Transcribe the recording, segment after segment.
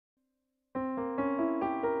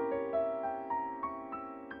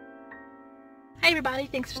Hey everybody,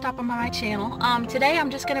 thanks for stopping by my channel. Today I'm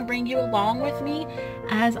just going to bring you along with me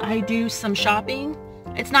as I do some shopping.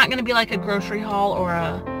 It's not going to be like a grocery haul or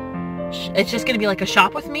it's just going to be like a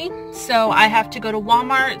shop with me. So I have to go to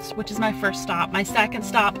Walmart, which is my first stop. My second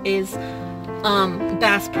stop is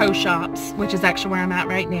Bass Pro Shops, which is actually where I'm at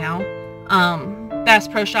right now. Bass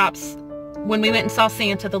Pro Shops, when we went and saw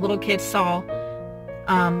Santa, the little kids saw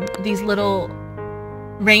these little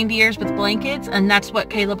reindeers with blankets, and that's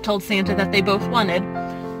what Caleb told Santa that they both wanted.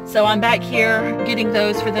 So I'm back here getting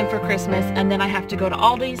those for them for Christmas, and then I have to go to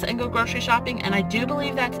Aldi's and go grocery shopping, and I do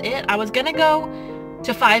believe that's it. I was gonna go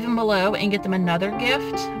to Five and Below and get them another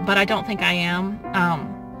gift, but I don't think I am,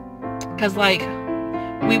 because like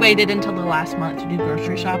we waited until the last month to do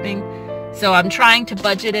grocery shopping. So I'm trying to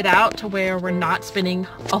budget it out to where we're not spending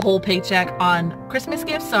a whole paycheck on Christmas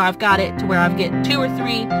gifts. So I've got it to where I've get 2 or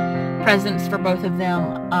 3 presents for both of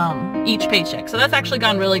them each paycheck. So that's actually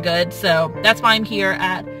gone really good. So that's why I'm here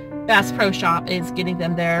at Bass Pro Shop, is getting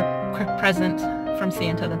them their present from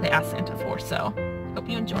Santa that they asked Santa for. So hope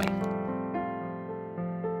you enjoy.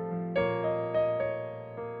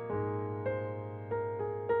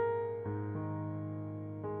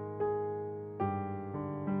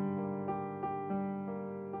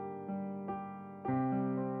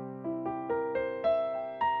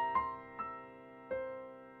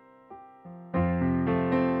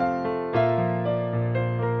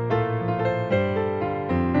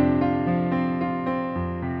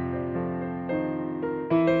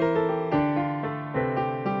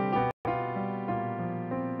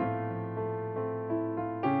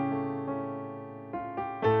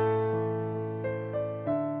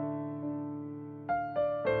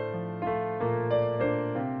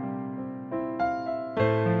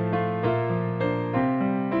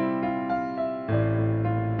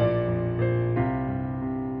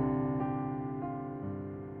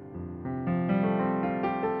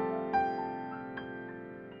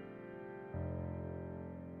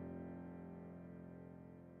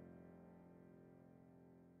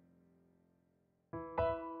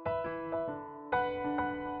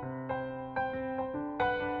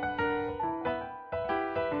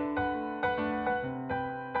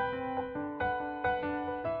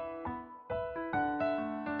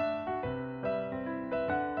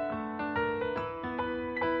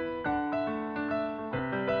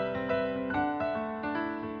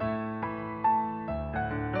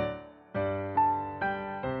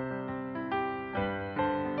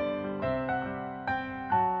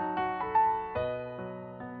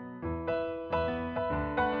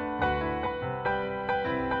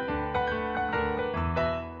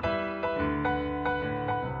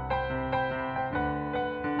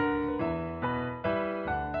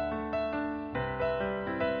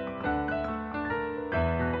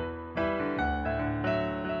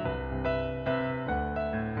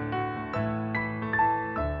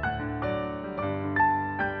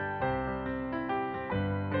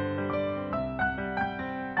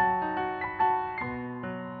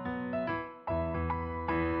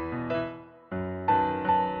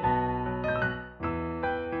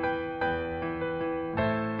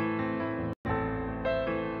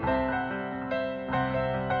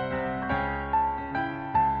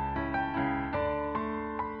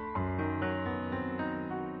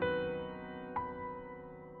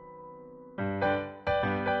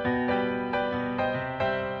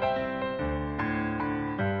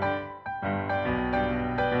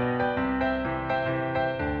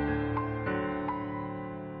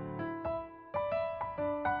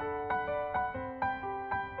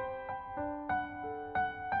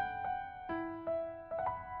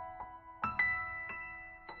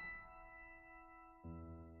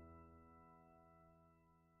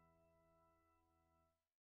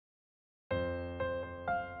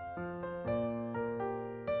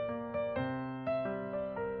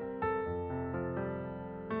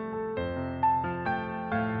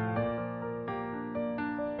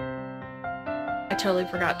 I totally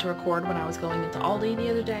forgot to record when I was going into Aldi the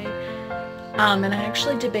other day, and I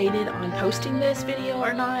actually debated on posting this video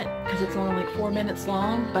or not, because it's only like 4 minutes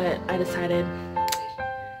long, but I decided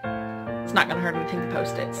it's not going to hurt anything to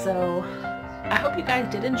post it. So I hope you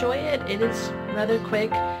guys did enjoy it. It is rather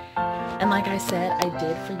quick, and like I said, I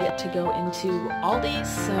did forget to go into Aldi's,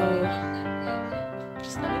 so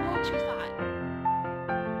just let me know what you